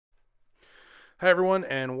Hi everyone,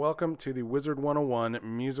 and welcome to the Wizard 101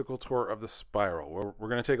 musical tour of the Spiral, where we're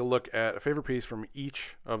going to take a look at a favorite piece from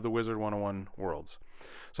each of the Wizard 101 worlds.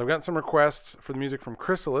 So I've gotten some requests for the music from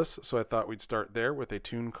Khrysalis, so I thought we'd start there with a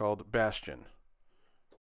tune called Bastion.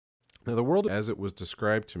 Now the world as it was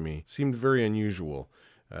described to me seemed very unusual.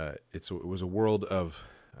 It was a world of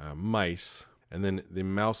mice, and then the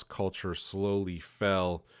mouse culture slowly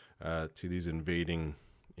fell to these invading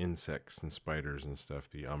insects and spiders and stuff,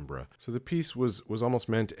 the Umbra. So the piece was almost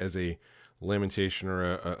meant as a lamentation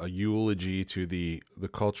or a eulogy to the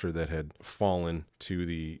culture that had fallen to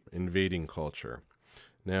the invading culture.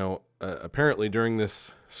 Now, apparently during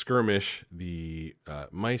this skirmish, the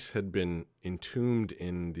mice had been entombed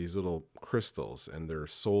in these little crystals, and their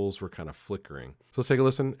souls were kind of flickering. So let's take a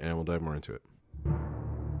listen, and we'll dive more into it.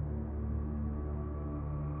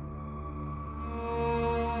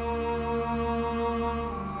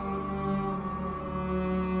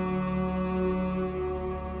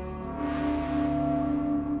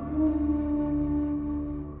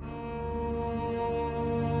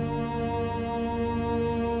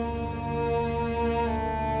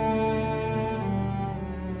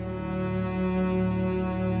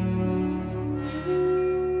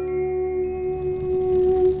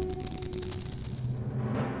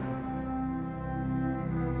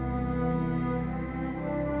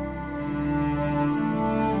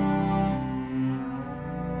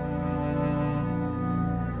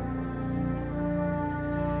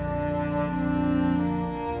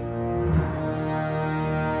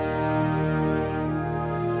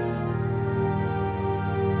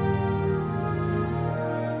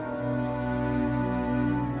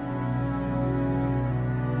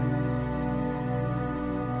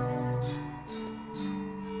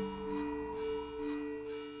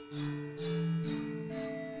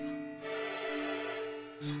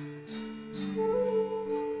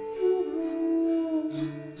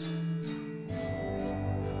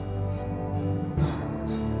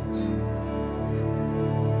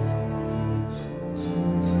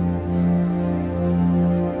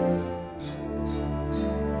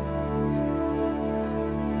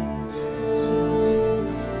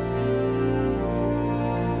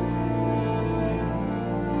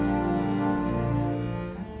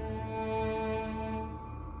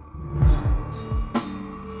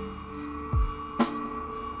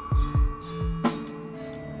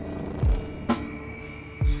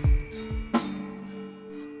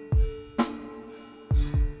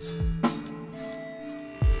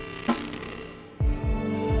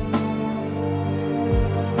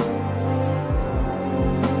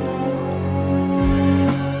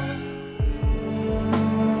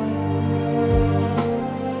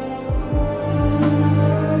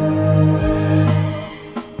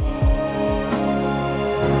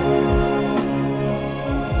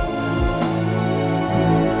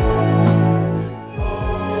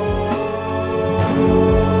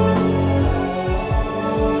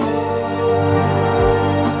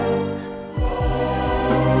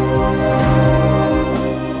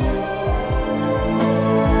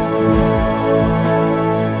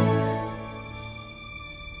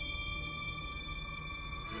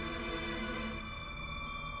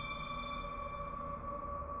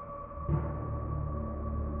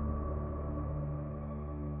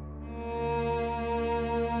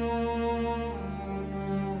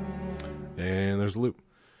 And there's a loop.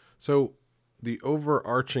 So the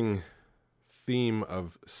overarching theme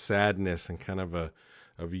of sadness and kind of a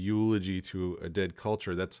eulogy to a dead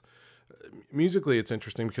culture, that's musically it's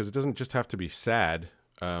interesting because it doesn't just have to be sad.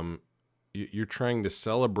 You're trying to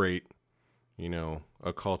celebrate,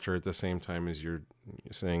 a culture at the same time as you're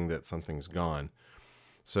saying that something's gone.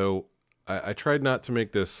 So I tried not to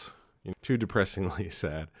make this too depressingly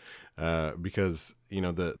sad, because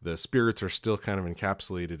the spirits are still kind of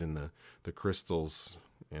encapsulated in the crystals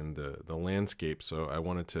and the landscape. So I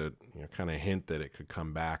wanted to kind of hint that it could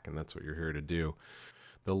come back, and that's what you're here to do.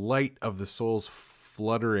 The light of the souls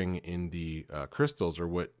fluttering in the crystals are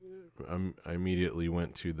what I immediately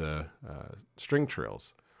went to the string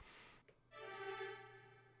trills.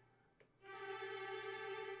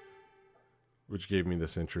 Which gave me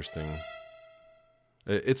this interesting.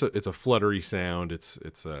 It's a fluttery sound. It's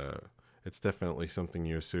definitely something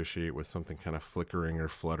you associate with something kind of flickering or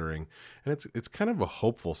fluttering, and it's kind of a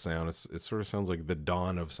hopeful sound. It sort of sounds like the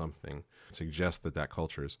dawn of something. It suggests that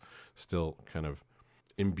culture is still kind of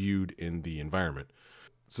imbued in the environment.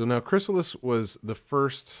 So now Khrysalis was the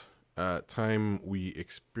first time we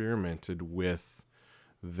experimented with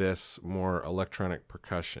this more electronic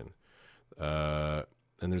percussion.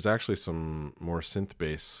 And there's actually some more synth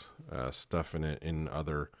bass stuff in it in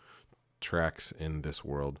other tracks in this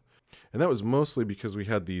world. And that was mostly because we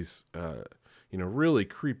had these, really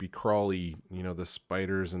creepy, crawly, the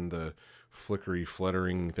spiders and the flickery,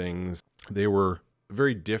 fluttering things. They were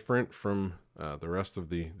very different from the rest of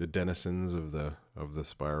the denizens of the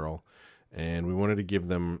spiral, and we wanted to give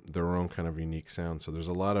them their own kind of unique sound. So there's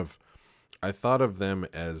a lot of, I thought of them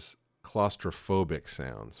as claustrophobic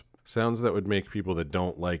sounds that would make people that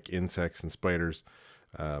don't like insects and spiders,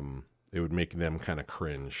 it would make them kind of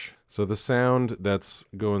cringe. So the sound that's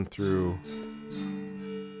going through,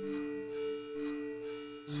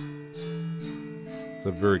 it's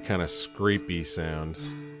a very kind of scrapey sound.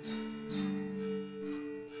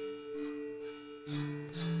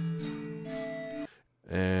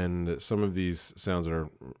 And some of these sounds are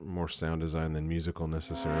more sound design than musical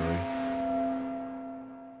necessarily.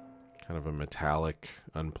 Kind of a metallic,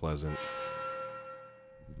 unpleasant.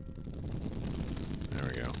 There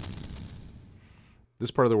we go.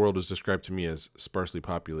 This part of the world was described to me as sparsely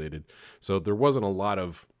populated. So there wasn't a lot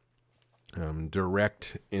of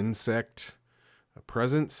direct insect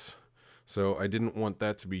presence. So I didn't want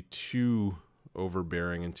that to be too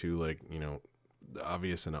overbearing and too, like,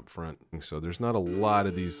 obvious and upfront. So there's not a lot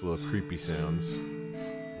of these little creepy sounds,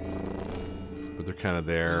 but they're kind of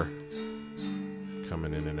there,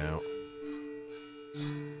 coming in and out.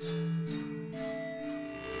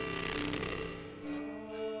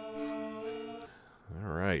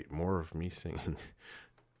 All right, more of me singing.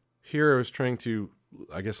 Here I was trying to,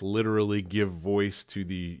 I guess, literally give voice to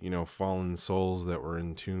the, fallen souls that were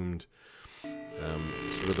entombed.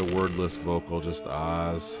 Sort of the wordless vocal, just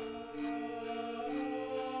ahs.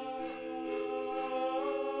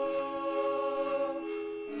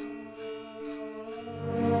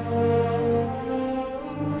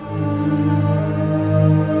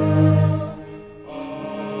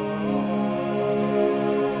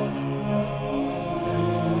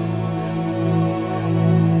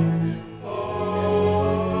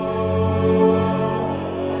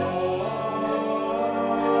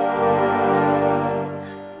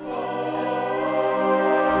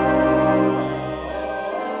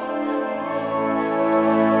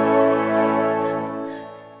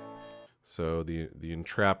 So the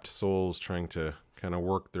entrapped souls trying to kind of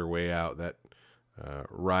work their way out, that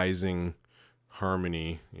rising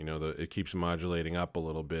harmony, it keeps modulating up a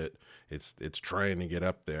little bit. It's trying to get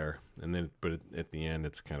up there, and then but at the end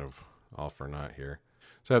it's kind of all for naught here.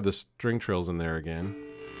 So I have the string trills in there again.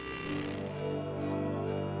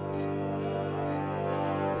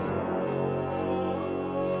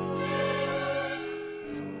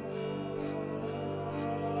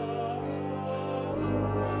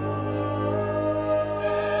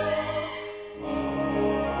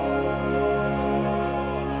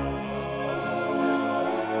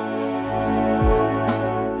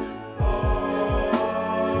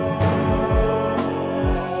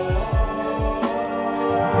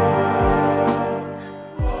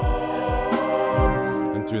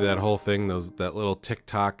 Through that whole thing, that little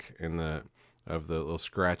tick-tock of the little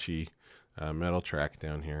scratchy metal track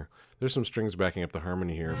down here. There's some strings backing up the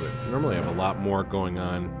harmony here, but normally I have a lot more going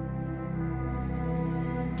on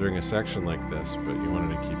during a section like this, but you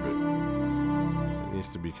wanted to keep it needs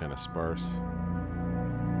to be kind of sparse.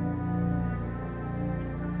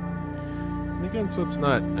 And again, so it's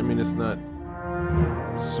not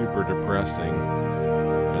super depressing.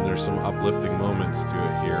 And there's some uplifting moments to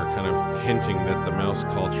it here, kind of hinting that the mouse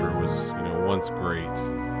culture was, once great.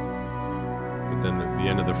 But then the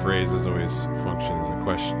end of the phrase is always function as a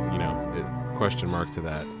question, question mark to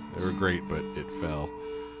that. They were great, but it fell.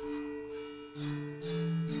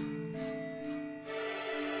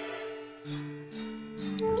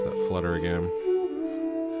 There's that flutter again.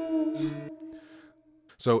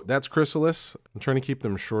 So that's Khrysalis. I'm trying to keep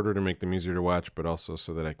them shorter to make them easier to watch, but also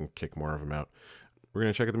so that I can kick more of them out. We're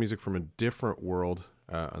going to check out the music from a different world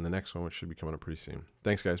on the next one, which should be coming up pretty soon.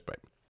 Thanks, guys. Bye.